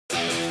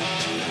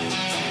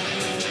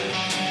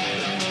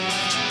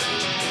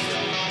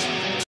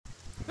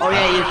Oh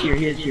yeah, he is here,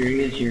 he is here,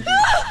 he is here.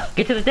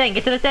 Get to the thing,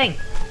 get to the thing!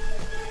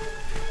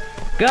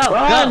 Go,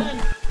 Run!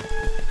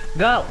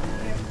 go! Go!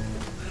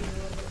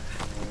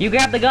 You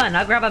grab the gun,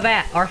 I'll grab a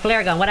bat, or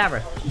flare gun,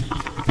 whatever.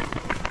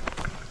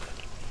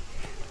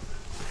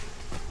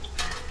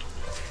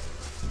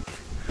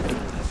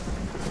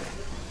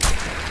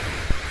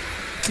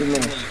 Good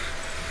miss.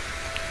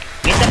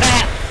 Get the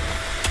bat!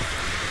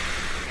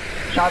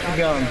 Shot the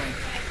gun.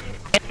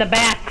 Get the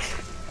bat!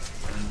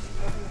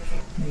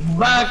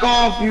 Back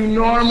off, you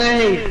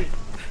normie!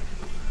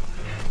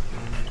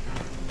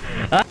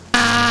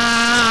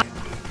 Ah!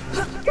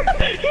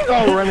 He's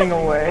all running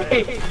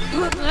away.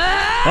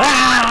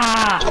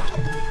 Ah!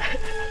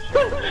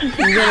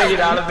 He's gonna get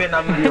out of it and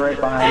I'm gonna be right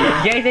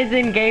behind him. Jason's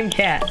in game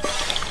chat.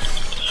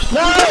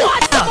 No! You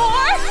want some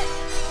more?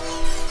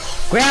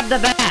 Grab the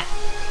bat!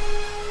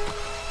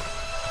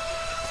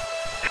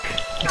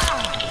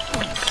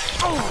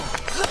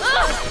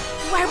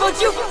 Where would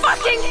you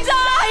fucking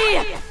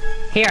die?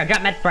 Here,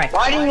 drop med spray.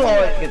 Why do you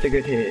always get the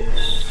good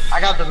hits? I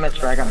got the med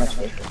spray, I got med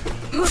spray.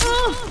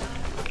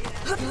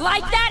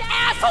 Like that,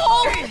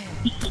 asshole?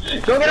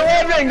 Go get a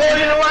weapon! Go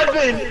get a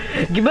weapon!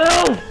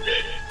 Move!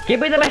 Give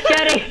me the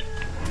machete!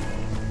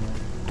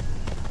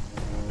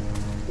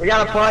 We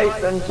gotta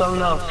fight, then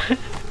something else.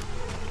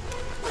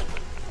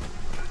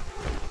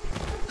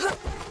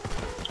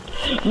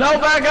 No,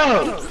 back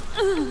up!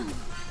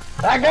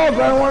 Back up,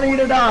 I don't want you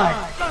to die.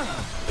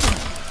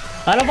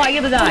 I don't want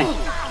you to die.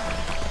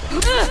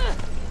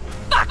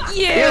 Fuck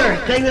you! Here,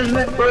 take this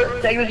med,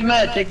 take this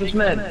med, take this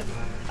med.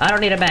 I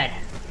don't need a med.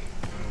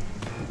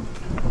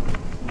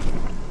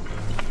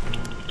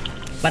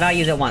 But I'll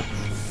use it once.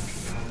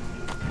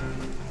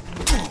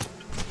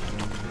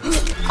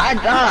 I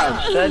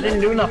dodged, that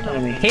didn't do nothing to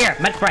me. Here,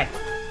 med spray.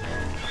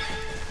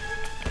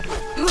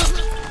 You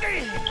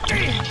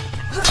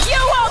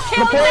won't The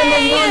kill plan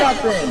didn't do me!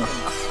 nothing.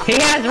 He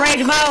has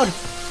rage mode!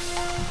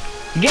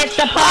 Get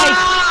the pipe!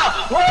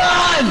 Ah!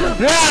 Run!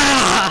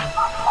 Ah!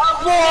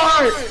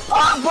 Abort!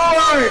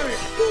 Abort!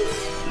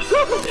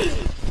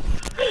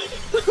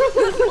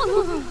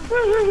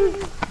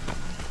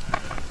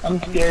 I'm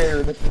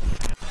scared.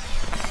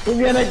 You're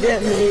gonna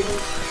get me.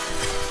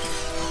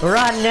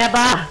 Run,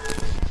 Neba!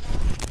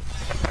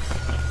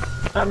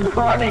 I'm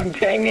running,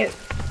 dang it.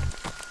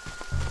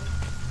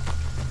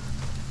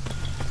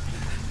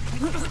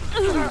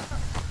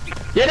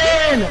 Get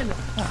in!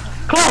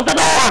 Close the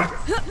door!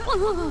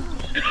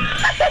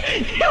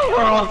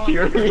 We're all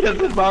furious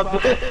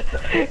about this.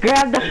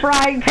 Grab the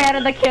frying pan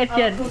in the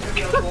kitchen!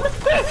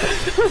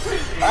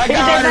 I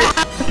got it!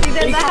 He's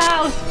in the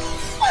house!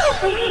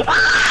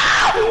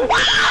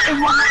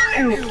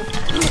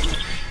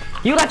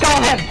 You let go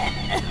of him!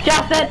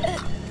 Justin!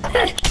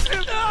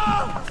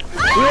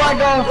 You let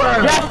go of her!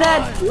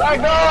 Justin! Let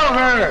go of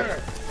her!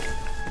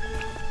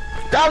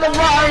 Grab the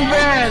frying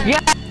pan! Yeah!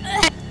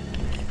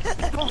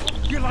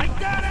 You like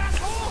that,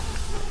 asshole?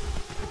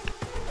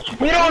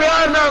 We don't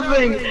have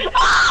nothing!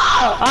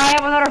 Ah! I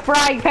have another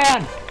frying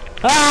pan!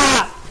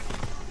 Ah!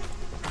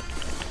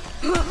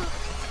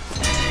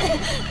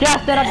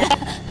 Justin, I'm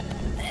dead!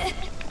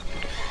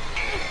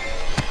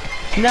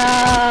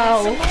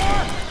 No!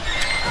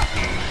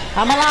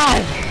 I'm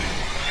alive!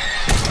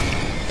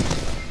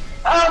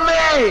 Help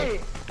me!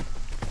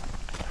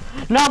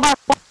 No more!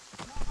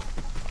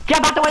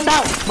 Jump out the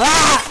window!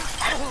 Ah!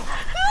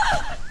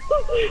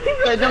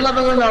 Hey, jump out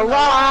the window!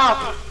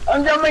 Wow!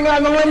 I'm jumping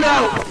out the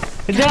window!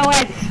 Do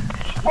it!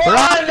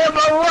 Run,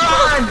 Nipple,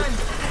 run!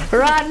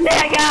 Run,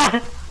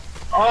 nigga!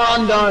 Oh,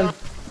 I'm done.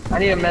 I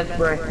need a med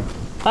spray.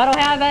 I don't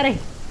have any!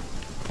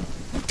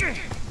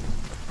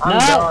 I'm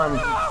No. done.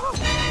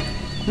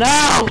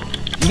 No!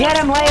 Get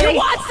him, lady! You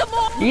want some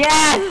more?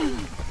 Yes!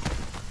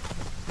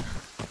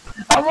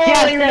 I'm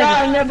only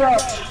dying, Nipple!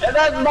 And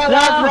that's my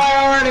last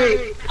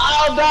priority!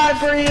 I'll die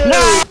for you!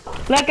 No!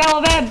 Let go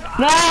of him!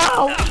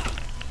 No!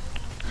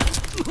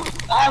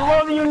 I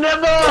love you,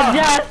 Nipple!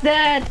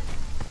 Justin!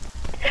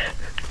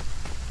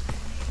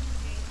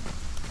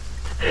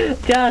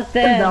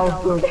 Justin! That was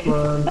so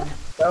fun.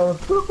 That was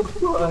so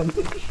fun.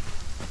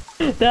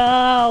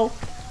 No!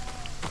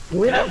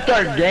 We don't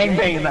start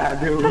gangbanging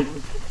that dude.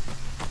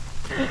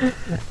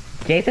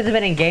 Jason's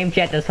been in game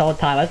chat this whole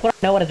time. I just want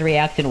to know what his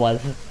reaction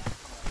was.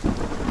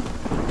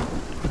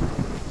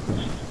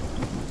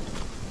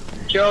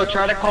 Joe,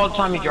 try to call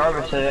Tommy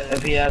Jarvis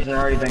if he hasn't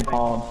already been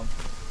called.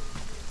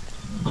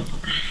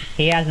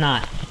 He has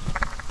not.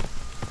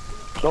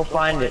 Go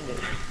find it.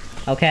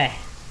 Okay.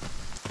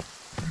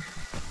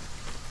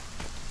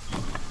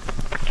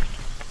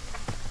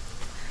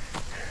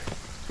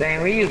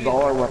 Dang, we used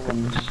all our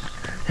weapons.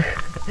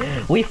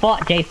 We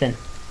fought Jason.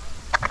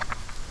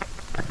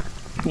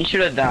 He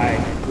should have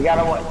died. We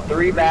got what?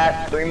 3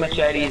 bats, 3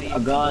 machetes, a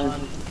gun,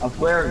 a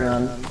flare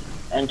gun,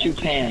 and 2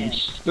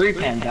 pans. 3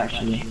 pans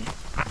actually.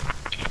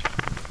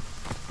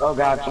 Oh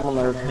god, someone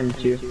nerfed him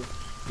too.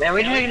 Man,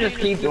 we should just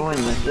keep doing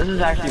this. This is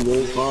actually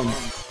really fun.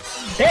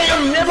 Hit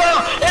him,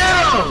 Nibble! Hit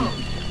him!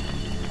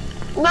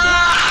 No!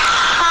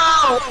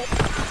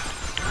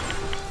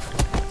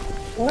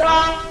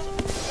 No!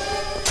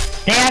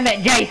 Damn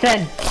it,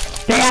 Jason!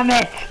 Damn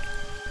it!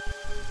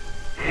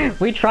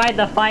 We tried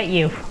to fight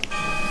you.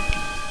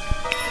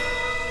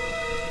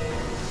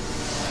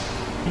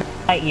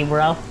 Fight you,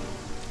 bro.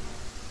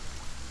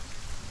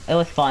 It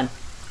was fun.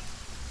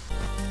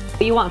 What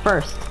do you want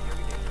first?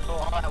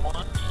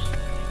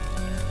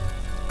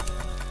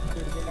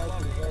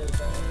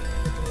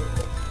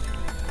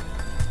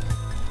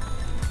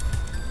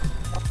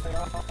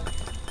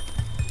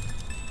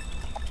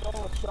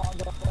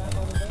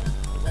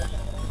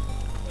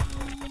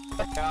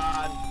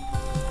 God.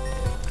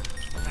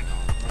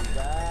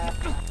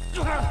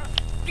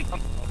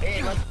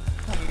 Hey, let's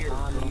come here.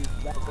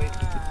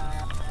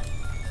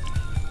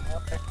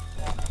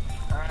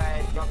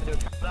 Alright, you want me to do a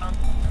countdown?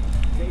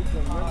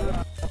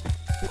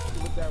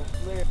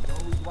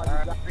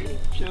 Alright, 3,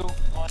 2,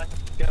 1,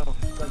 go.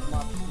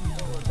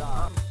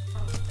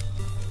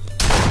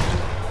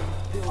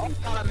 Oh,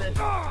 God, I missed.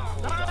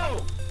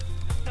 No!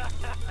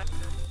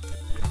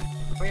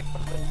 Wait,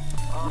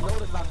 You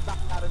notice I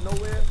stopped out of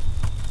nowhere?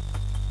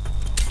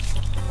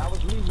 That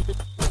was me.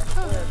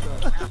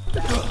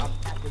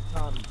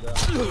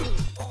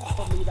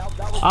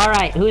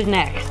 Alright, who's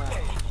next?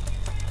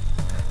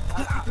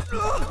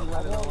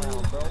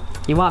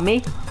 You want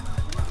me?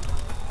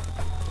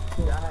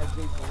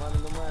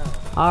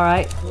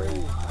 Alright.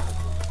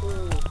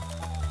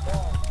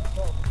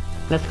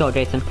 Let's go,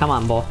 Jason. Come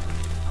on, boy.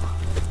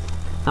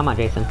 Come on,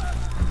 Jason.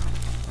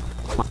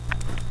 Come on.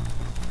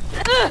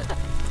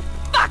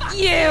 Fuck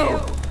you!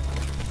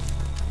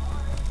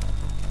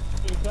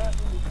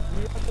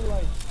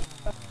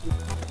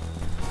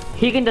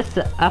 He can just,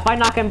 if I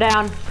knock him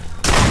down,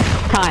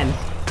 times.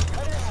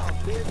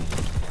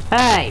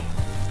 Hey!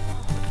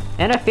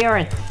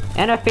 Interference!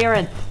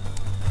 Interference!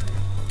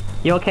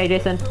 You okay,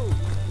 Jason?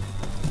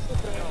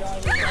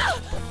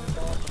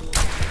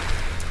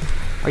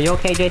 Are you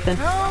okay, Jason?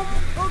 Help!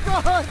 Oh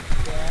God!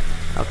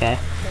 Okay.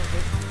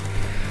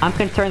 I'm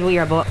concerned with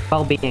your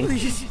well-being.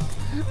 Please.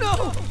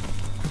 No!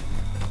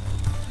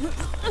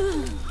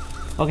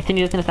 We'll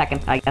continue this in a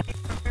second, I guess.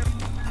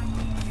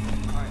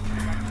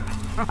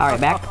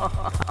 Alright, back.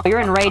 Oh, you're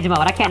in rage mode.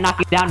 I can't knock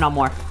you down no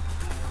more.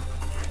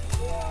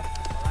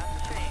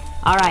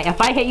 Alright,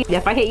 if I hit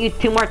you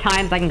 2 more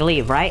times, I can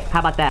leave, right? How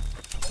about that?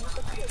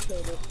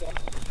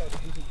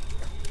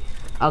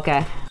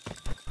 Okay.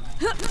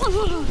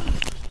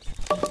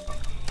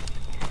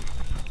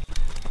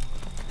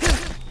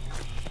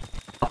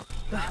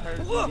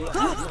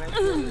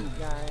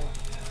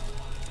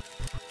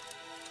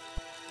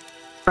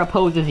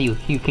 Opposes you,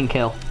 you can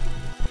kill.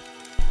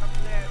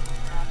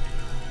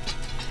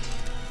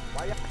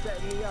 Why y'all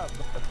setting me up?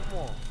 Come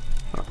on.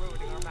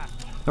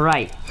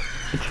 Right.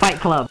 It's Fight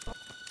Club.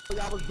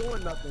 Y'all was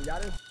doing nothing. Y'all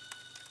didn't.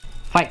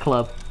 Fight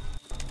Club.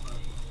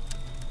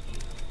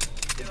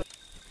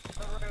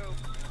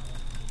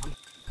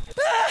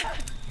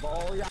 But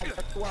all y'all, guess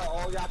what?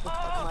 All y'all can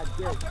suck my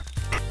dick. All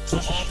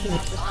y'all can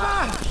suck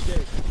my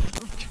dick.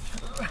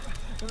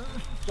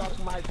 Suck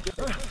my dick.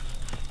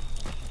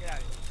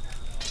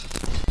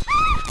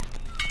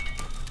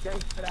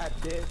 Thanks for that,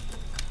 bitch.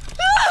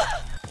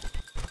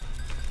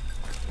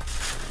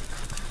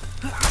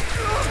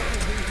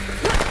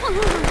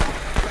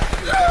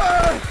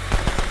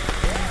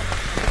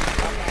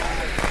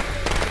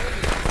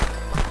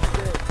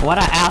 What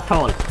an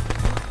asshole.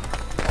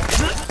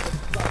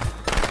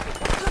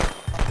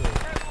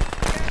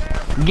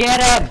 Get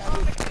him!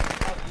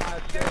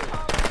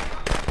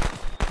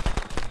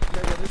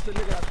 Nigga, this is the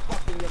nigga that's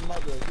fucking your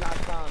mother. It's not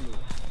Tommy.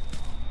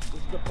 This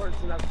is the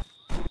person that's...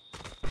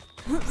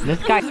 This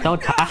guy's so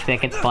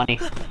toxic, it's funny.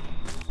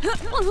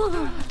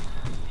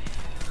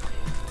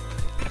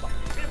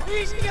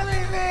 He's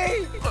killing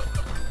me!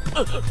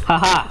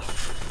 Haha.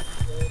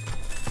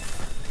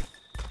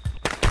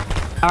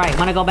 Alright,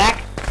 wanna go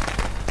back?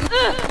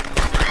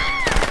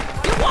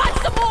 You want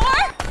some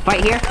more?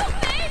 Fight here.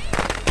 Please?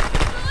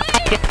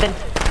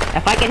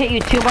 If I can hit you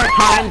 2 more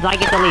times, I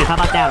get to leave. How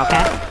about that,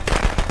 okay?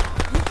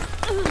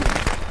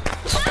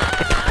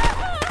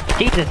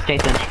 Jesus,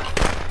 Jason.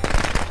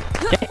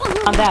 Jason,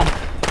 calm down.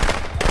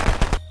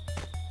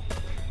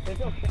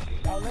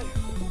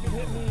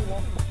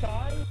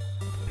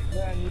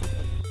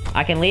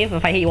 I can leave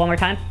if I hit you 1 more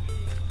time?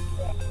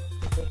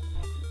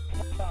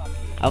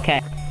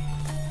 Okay.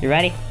 You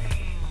ready?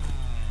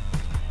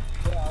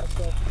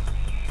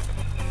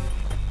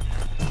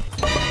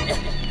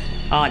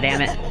 Oh,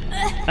 damn it.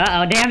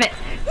 Uh-oh, damn it!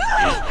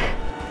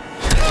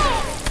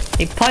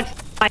 He punched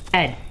my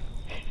head.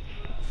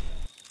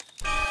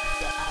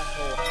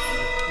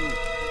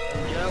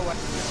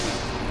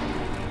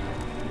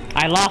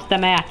 I lost the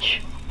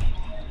match.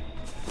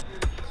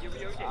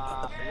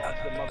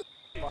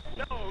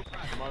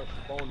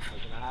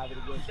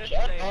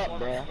 Shut up,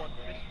 bro.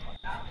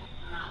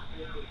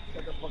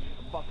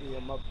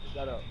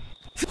 Shut up.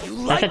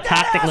 That's a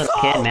toxic little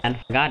kid, man.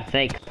 For God's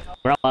sake.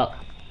 Grow up.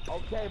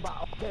 Okay, but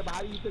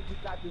how do you think you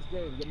got this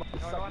game? Your mother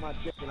sucked my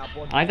dick and I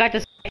bought I got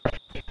this.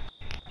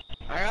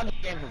 I got the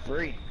game for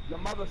free. Your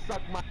mother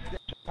sucked my dick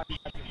and I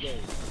got this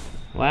game.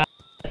 Wow.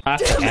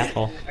 Toxic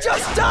asshole.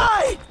 Just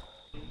die!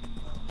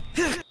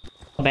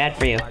 bad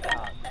for you.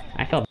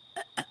 I feel.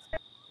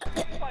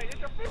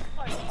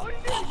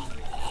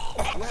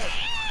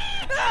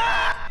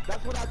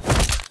 That's what I did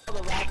to your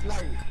mother last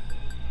night.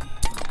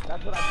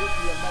 That's what I did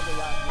to your mother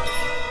last night.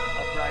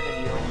 I'll try to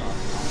deal.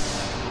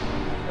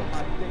 Put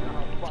my dick on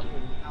her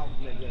fucking house,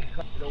 nigga, and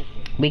cut it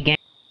open. We gang.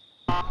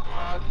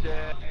 Oh,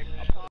 shit.